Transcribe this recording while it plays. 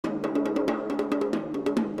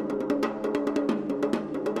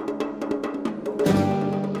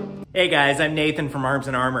Hey guys, I'm Nathan from Arms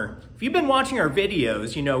and Armor. If you've been watching our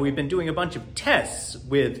videos, you know we've been doing a bunch of tests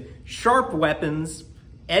with sharp weapons,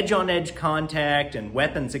 edge-on-edge contact, and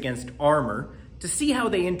weapons against armor to see how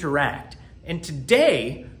they interact. And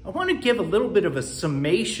today, I want to give a little bit of a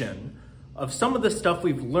summation of some of the stuff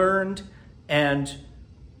we've learned and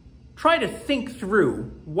try to think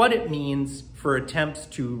through what it means for attempts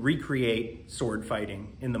to recreate sword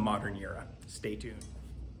fighting in the modern era. Stay tuned.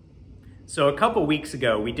 So a couple weeks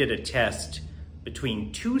ago, we did a test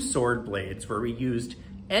between two sword blades where we used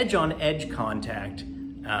edge-on-edge contact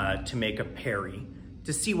to make a parry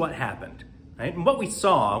to see what happened, right? And what we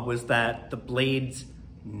saw was that the blades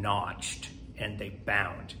notched and they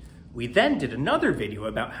bound. We then did another video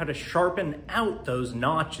about how to sharpen out those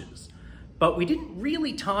notches, but we didn't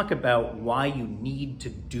really talk about why you need to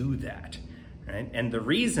do that, right? And the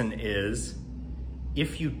reason is,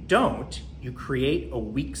 if you don't, you create a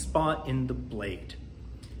weak spot in the blade.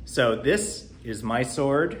 So this is my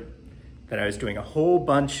sword that I was doing a whole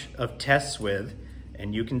bunch of tests with,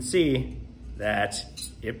 and you can see that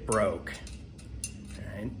it broke,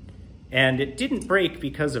 right? And it didn't break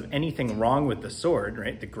because of anything wrong with the sword,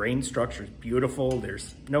 right? The grain structure is beautiful,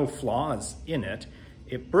 there's no flaws in it.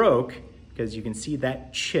 It broke because you can see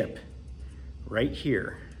that chip right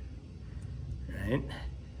here, right?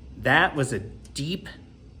 That was a deep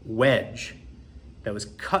wedge that was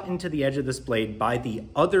cut into the edge of this blade by the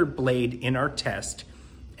other blade in our test.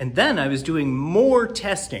 And then I was doing more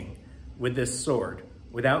testing with this sword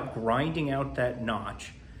without grinding out that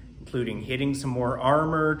notch, including hitting some more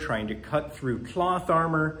armor, trying to cut through cloth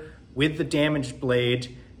armor with the damaged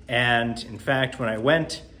blade. And in fact, when I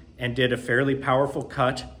went and did a fairly powerful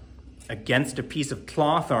cut against a piece of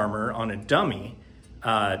cloth armor on a dummy,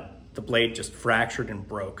 the blade just fractured and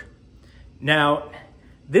broke. Now,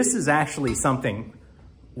 this is actually something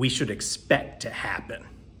we should expect to happen,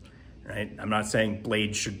 right? I'm not saying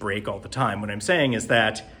blades should break all the time. What I'm saying is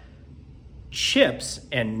that chips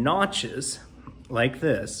and notches like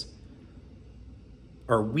this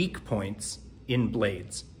are weak points in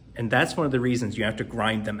blades. And that's one of the reasons you have to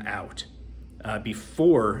grind them out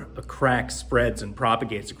before a crack spreads and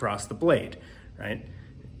propagates across the blade, right?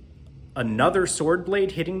 Another sword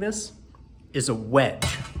blade hitting this is a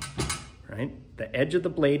wedge, right? The edge of the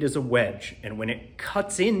blade is a wedge, and when it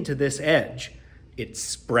cuts into this edge, it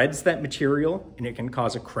spreads that material and it can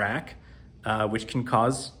cause a crack, which can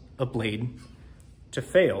cause a blade to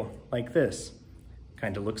fail like this.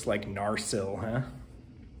 Kind of looks like narsil,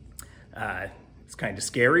 huh? It's kind of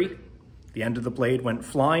scary. The end of the blade went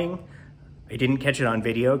flying. I didn't catch it on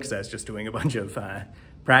video because I was just doing a bunch of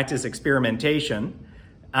practice experimentation.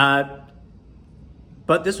 But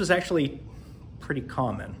this was actually pretty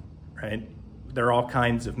common, right? There are all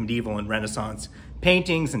kinds of medieval and Renaissance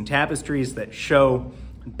paintings and tapestries that show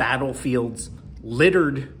battlefields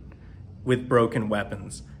littered with broken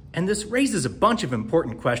weapons. And this raises a bunch of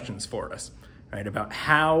important questions for us, right? About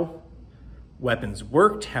how weapons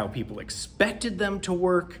worked, how people expected them to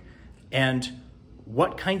work, and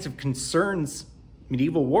what kinds of concerns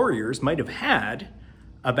medieval warriors might have had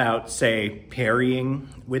about, say, parrying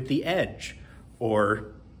with the edge,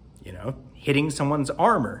 or, you know, hitting someone's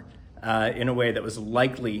armor in a way that was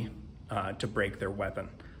likely to break their weapon.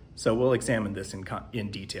 So we'll examine this in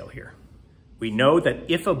detail here. We know that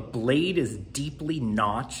if a blade is deeply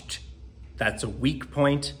notched, that's a weak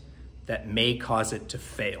point that may cause it to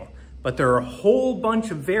fail. But there are a whole bunch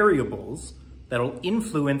of variables that'll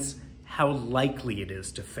influence how likely it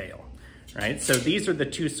is to fail, right? So these are the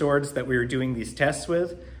two swords that we were doing these tests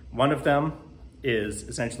with. One of them is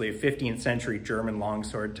essentially a 15th century German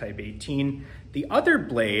longsword type 18. The other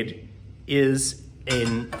blade is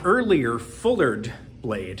an earlier fullered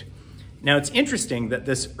blade. Now it's interesting that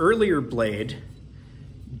this earlier blade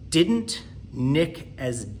didn't nick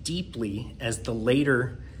as deeply as the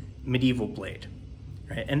later medieval blade,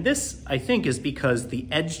 right? And this, I think, is because the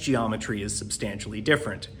edge geometry is substantially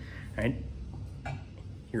different, right?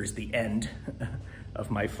 Here's the end of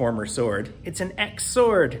my former sword. It's an X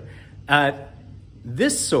sword.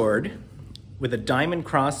 This sword, with a diamond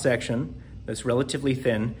cross section that's relatively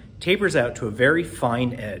thin, tapers out to a very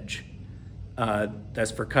fine edge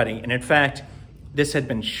that's for cutting. And in fact, this had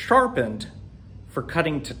been sharpened for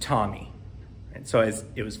cutting tatami. And so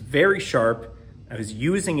it was very sharp. I was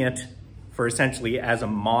using it for essentially as a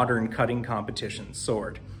modern cutting competition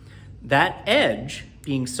sword. That edge,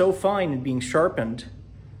 being so fine and being sharpened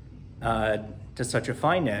to such a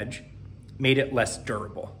fine edge, made it less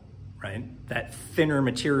durable, right? That thinner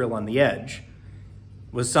material on the edge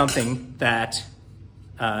was something that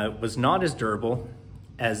was not as durable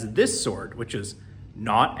as this sword, which is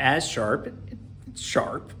not as sharp. It's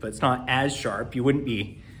sharp, but it's not as sharp. You wouldn't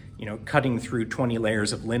be, you know, cutting through 20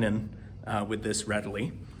 layers of linen with this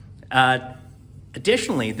readily.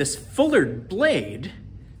 Additionally, this fullered blade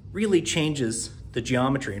really changes the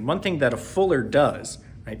geometry. And one thing that a fuller does,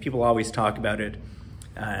 right, people always talk about it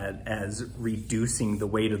as reducing the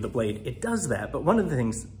weight of the blade. It does that, but one of the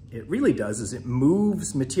things it really does is it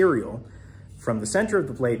moves material from the center of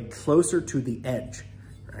the blade closer to the edge,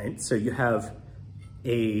 right? So you have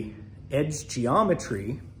a edge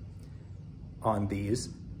geometry on these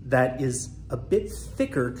that is a bit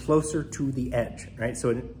thicker closer to the edge, right?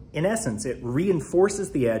 So in essence, it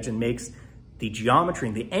reinforces the edge and makes the geometry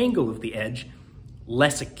and the angle of the edge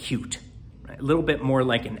less acute, right? A little bit more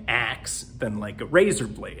like an axe than like a razor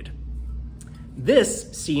blade.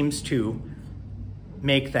 This seems to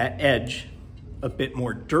make that edge a bit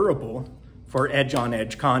more durable for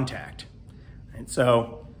edge-on-edge contact. And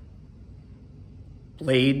so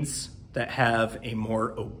blades that have a more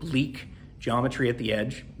oblique geometry at the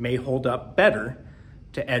edge may hold up better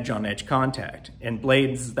to edge-on-edge contact, and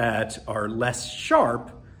blades that are less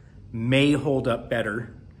sharp may hold up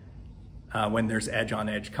better when there's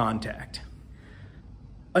edge-on-edge contact.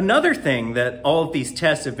 Another thing that all of these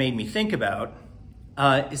tests have made me think about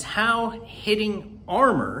is how hitting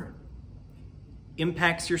armor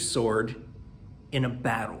impacts your sword in a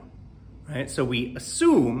battle, right? So we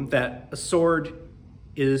assume that a sword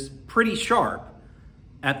is pretty sharp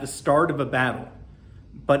at the start of a battle,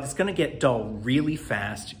 but it's gonna get dull really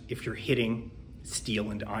fast if you're hitting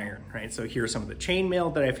steel and iron, right? So here's some of the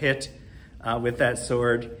chainmail that I've hit with that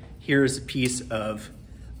sword. Here's a piece of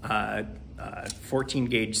 14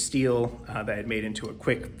 gauge steel that I had made into a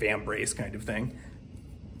quick vambrace kind of thing.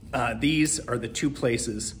 These are the two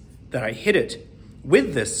places that I hit it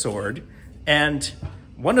with this sword. And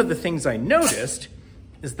one of the things I noticed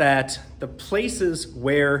is that the places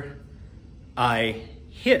where I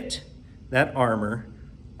hit that armor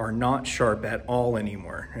are not sharp at all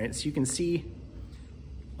anymore, right? So you can see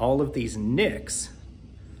all of these nicks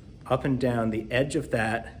up and down the edge of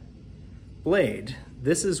that blade.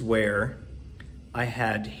 This is where I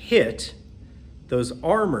had hit those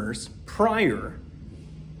armors prior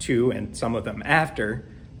to, and some of them after,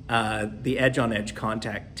 the edge-on-edge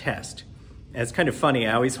contact test. And it's kind of funny,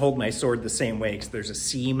 I always hold my sword the same way because there's a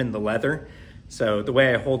seam in the leather. So the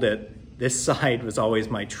way I hold it, this side was always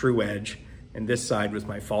my true edge, and this side was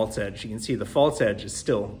my false edge. You can see the false edge is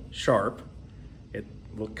still sharp. It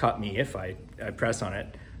will cut me if I press on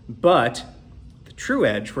it. But the true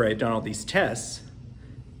edge, where I'd done all these tests,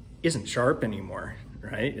 isn't sharp anymore,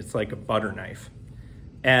 right? It's like a butter knife.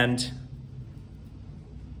 And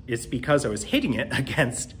it's because I was hitting it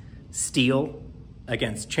against steel,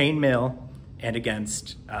 against chainmail, and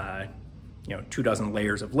against 24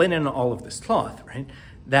 layers of linen, all of this cloth, right?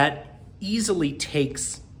 That easily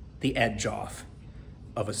takes the edge off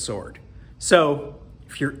of a sword. So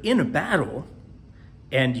if you're in a battle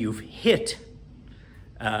and you've hit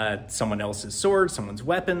someone else's sword, someone's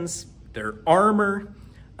weapons, their armor,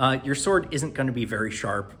 your sword isn't going to be very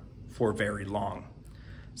sharp for very long.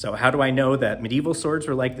 So how do I know that medieval swords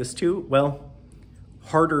were like this too? Well,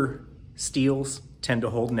 harder steels tend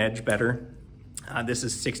to hold an edge better. This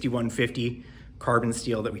is 6150 carbon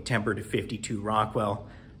steel that we tempered to 52 Rockwell.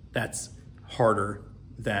 That's harder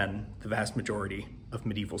than the vast majority of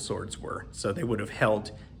medieval swords were. So they would have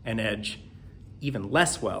held an edge even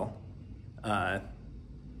less well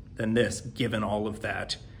than this, given all of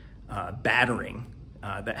that battering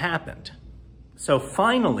that happened. So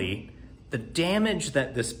finally, the damage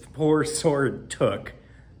that this poor sword took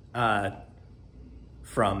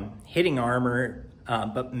from hitting armor,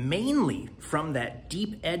 but mainly from that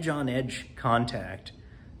deep edge-on-edge contact,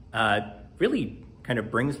 really kind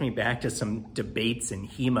of brings me back to some debates in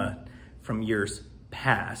HEMA from years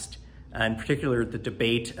past, in particular the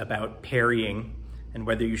debate about parrying and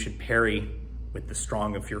whether you should parry with the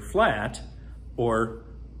strong of your flat or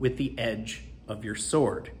with the edge of your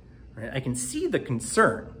sword. Right? I can see the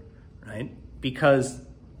concern, right? Because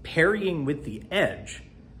parrying with the edge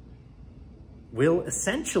will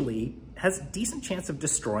essentially, has a decent chance of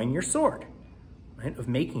destroying your sword, right? Of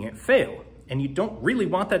making it fail. And you don't really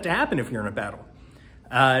want that to happen if you're in a battle.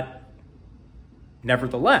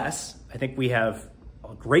 Nevertheless, I think we have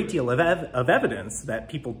a great deal of evidence that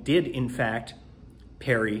people did in fact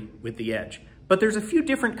parry with the edge. But there's a few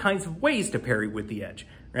different kinds of ways to parry with the edge.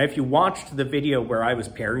 Right? If you watched the video where I was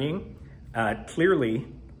parrying, clearly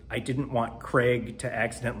I didn't want Craig to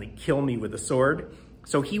accidentally kill me with a sword.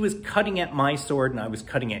 So he was cutting at my sword and I was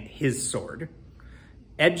cutting at his sword.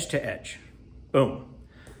 Edge to edge, boom.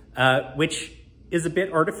 Which is a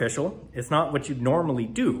bit artificial. It's not what you'd normally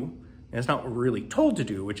do, And it's not what we're really told to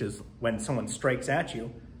do, which is when someone strikes at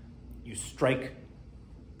you, you strike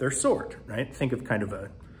their sword, right? Think of kind of a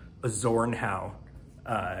Zornhau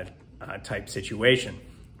type situation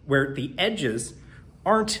where the edges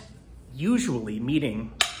aren't usually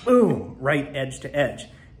meeting, boom, right edge to edge.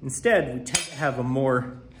 Instead, we tend to have a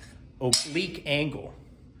more oblique angle,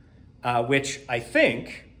 which I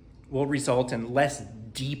think will result in less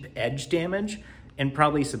deep edge damage and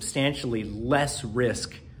probably substantially less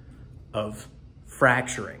risk of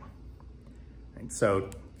fracturing. And so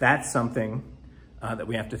that's something that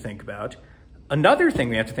we have to think about. Another thing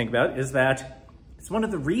we have to think about is that it's one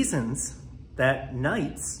of the reasons that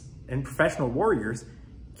knights and professional warriors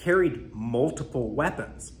carried multiple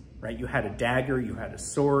weapons, right? You had a dagger, you had a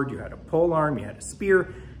sword, you had a polearm, you had a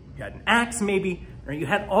spear, you had an axe maybe, right? You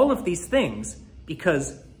had all of these things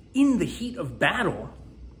because in the heat of battle,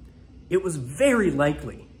 it was very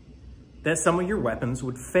likely that some of your weapons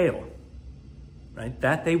would fail, right?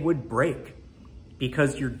 That they would break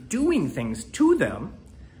because you're doing things to them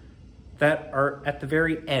that are at the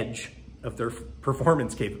very edge of their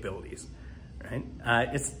performance capabilities, right?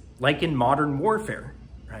 It's like in modern warfare,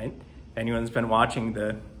 right? If anyone's been watching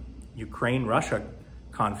the Ukraine-Russia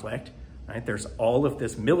conflict, right? There's all of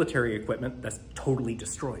this military equipment that's totally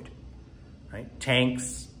destroyed, right?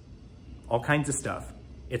 Tanks, all kinds of stuff.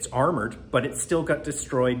 It's armored, but it still got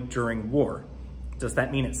destroyed during war. Does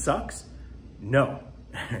that mean it sucks? No,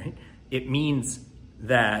 right? It means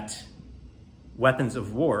that weapons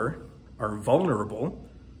of war are vulnerable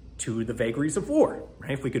to the vagaries of war,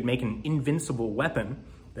 right? If we could make an invincible weapon,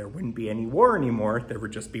 there wouldn't be any war anymore. There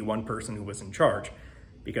would just be one person who was in charge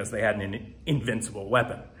because they had an invincible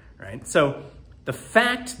weapon, right? So the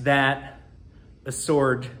fact that a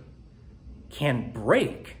sword can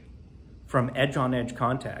break from edge-on-edge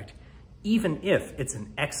contact, even if it's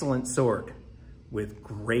an excellent sword with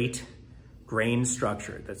great grain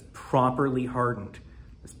structure that's properly hardened,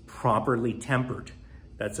 that's properly tempered,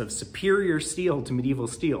 that's of superior steel to medieval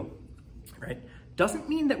steel, right? Doesn't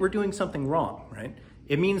mean that we're doing something wrong, right?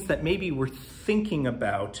 It means that maybe we're thinking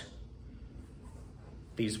about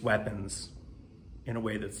these weapons in a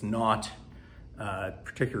way that's not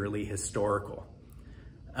particularly historical.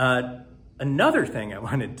 Another thing I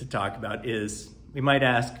wanted to talk about is we might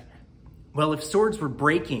ask, well, if swords were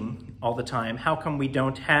breaking all the time, how come we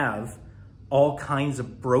don't have all kinds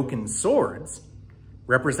of broken swords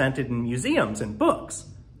represented in museums and books,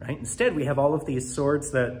 right? Instead, we have all of these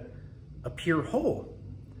swords that appear whole.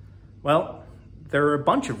 Well, there are a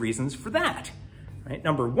bunch of reasons for that, right?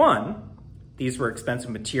 Number one, these were expensive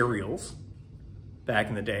materials back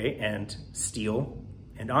in the day, and steel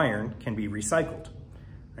and iron can be recycled,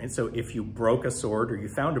 right? So if you broke a sword or you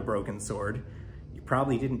found a broken sword, you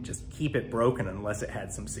probably didn't just keep it broken unless it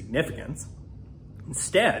had some significance.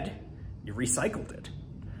 Instead, you recycled it,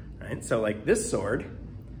 right? So like this sword,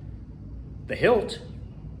 the hilt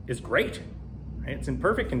is great, right? It's in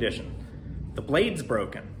perfect condition. The blade's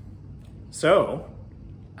broken. So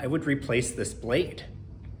I would replace this blade,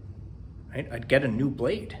 right? I'd get a new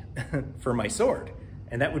blade for my sword.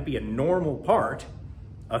 And that would be a normal part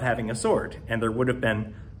of having a sword. And there would have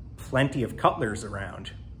been plenty of cutlers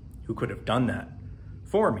around who could have done that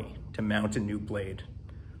for me to mount a new blade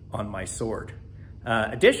on my sword.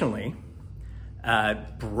 Additionally,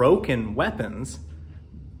 broken weapons,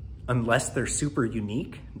 unless they're super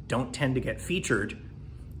unique, don't tend to get featured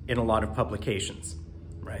in a lot of publications,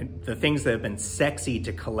 right? The things that have been sexy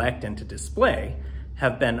to collect and to display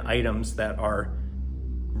have been items that are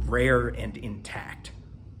rare and intact.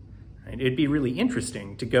 Right? It'd be really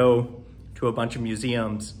interesting to go to a bunch of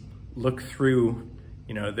museums, look through,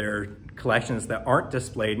 their collections that aren't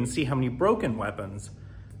displayed and see how many broken weapons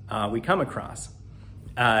we come across.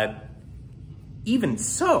 Even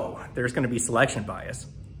so, there's going to be selection bias,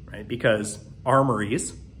 right? Because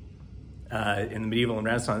armories in the medieval and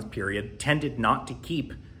Renaissance period tended not to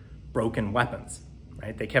keep broken weapons,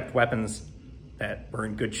 right? They kept weapons that were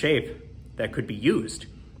in good shape that could be used.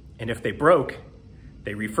 And if they broke,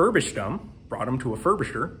 they refurbished them, brought them to a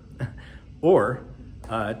furbisher, or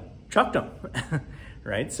chucked them,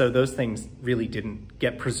 right? So those things really didn't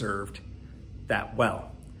get preserved that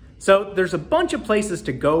well. So there's a bunch of places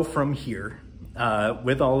to go from here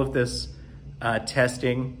with all of this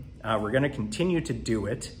testing. We're gonna continue to do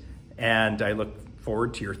it, and I look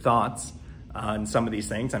forward to your thoughts on some of these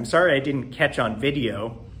things. I'm sorry I didn't catch on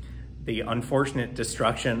video the unfortunate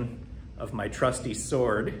destruction of my trusty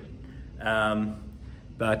sword,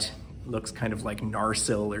 but looks kind of like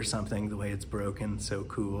Narsil or something, the way it's broken, so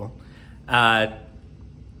cool.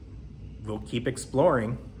 We'll keep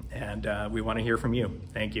exploring, and we want to hear from you.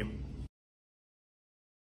 Thank you.